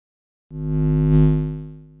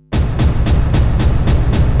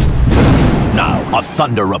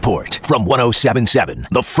Thunder Report from 1077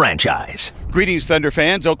 The Franchise. Greetings, Thunder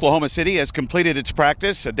fans. Oklahoma City has completed its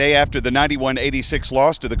practice a day after the 91-86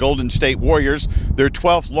 loss to the Golden State Warriors, their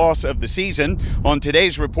 12th loss of the season. On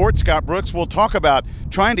today's report, Scott Brooks will talk about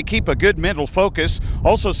trying to keep a good mental focus.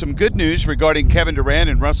 Also, some good news regarding Kevin Durant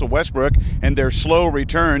and Russell Westbrook and their slow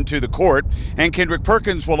return to the court. And Kendrick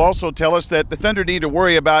Perkins will also tell us that the Thunder need to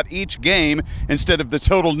worry about each game instead of the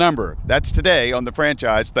total number. That's today on the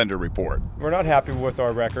Franchise Thunder Report. We're not happy with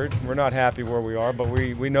our record. We're not happy where we are, but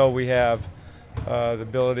we know we have the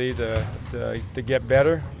ability to get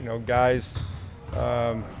better. You know, guys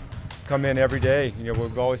come in every day. You know,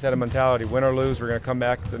 we've always had a mentality, win or lose, we're going to come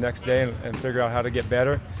back the next day and figure out how to get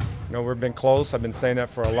better. You know, we've been close. I've been saying that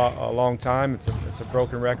for a long time. It's a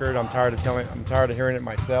broken record. I'm tired of hearing it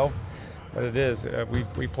myself, but it is.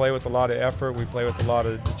 We play with a lot of effort. We play with a lot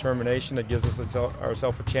of determination that gives us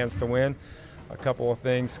ourselves a chance to win. A couple of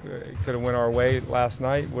things could have went our way last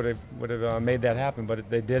night, would have made that happen, but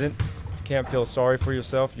they didn't. You can't feel sorry for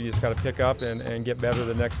yourself. You just got to pick up and get better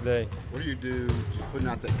the next day. What do you do putting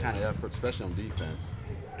out that kind of effort, especially on defense?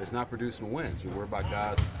 It's not producing wins. You worry about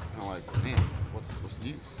guys kind of like, man, what's the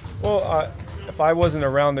use? Well, if I wasn't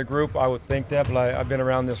around the group, I would think that, but I've been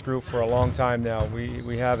around this group for a long time now.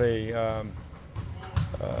 We have a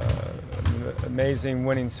amazing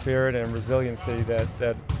winning spirit and resiliency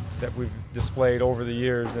that we've displayed over the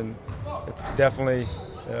years, and it's definitely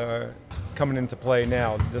coming into play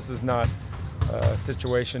now. This is not a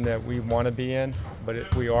situation that we want to be in,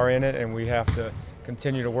 but we are in it, and we have to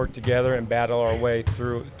continue to work together and battle our way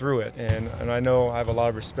through it. And I know I have a lot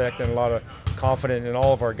of respect and a lot of confidence in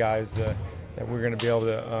all of our guys that we're going to be able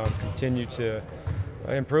to continue to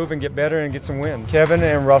improve and get better and get some wins. Kevin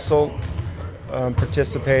and Russell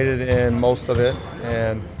participated in most of it,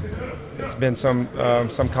 and it's been some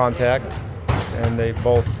contact, and they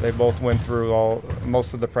both went through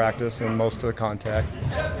most of the practice and most of the contact.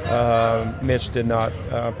 Mitch did not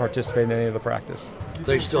participate in any of the practice.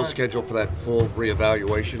 They still scheduled for that full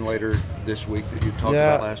reevaluation later this week that you talked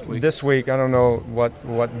about last week? This week, I don't know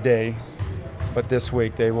what day, but this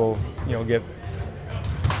week they will, get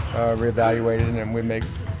reevaluated,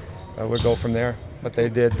 and we'll go from there. But they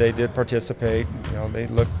did participate. They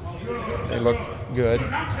look good,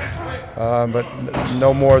 but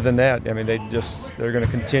no more than that. I mean, they're going to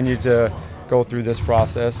continue to go through this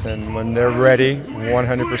process, and when they're ready,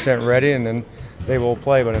 100% ready, and then they will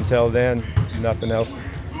play. But until then, nothing else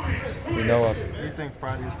we know of. Do you think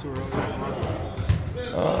Friday is too early for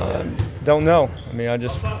Russell? Don't know. I mean, I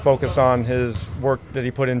just focus on his work that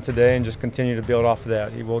he put in today and just continue to build off of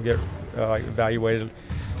that. He will get evaluated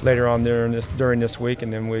later on during this week,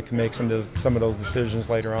 and then we can make some of those decisions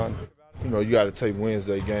later on. You got to take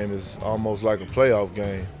Wednesday game as almost like a playoff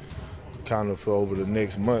game, kind of for over the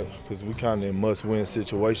next month, because we kind of in must-win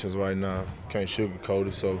situations right now. Can't sugarcoat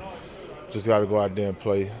it, so just got to go out there and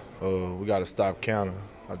play. We got to stop counting.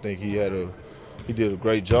 I think he did a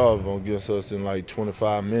great job against us in like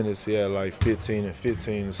 25 minutes. He had like 15 and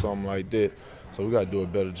 15 or something like that. So we got to do a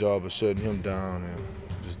better job of shutting him down and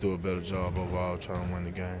just do a better job overall trying to win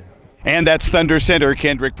the game. And that's Thunder Center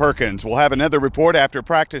Kendrick Perkins. We'll have another report after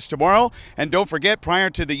practice tomorrow. And don't forget, prior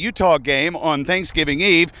to the Utah game on Thanksgiving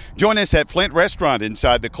Eve, join us at Flint Restaurant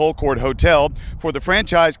inside the Colcord Hotel for the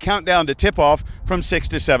Franchise Countdown to Tip-Off from 6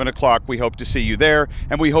 to 7 o'clock. We hope to see you there,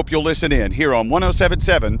 and we hope you'll listen in here on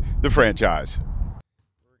 1077 The Franchise.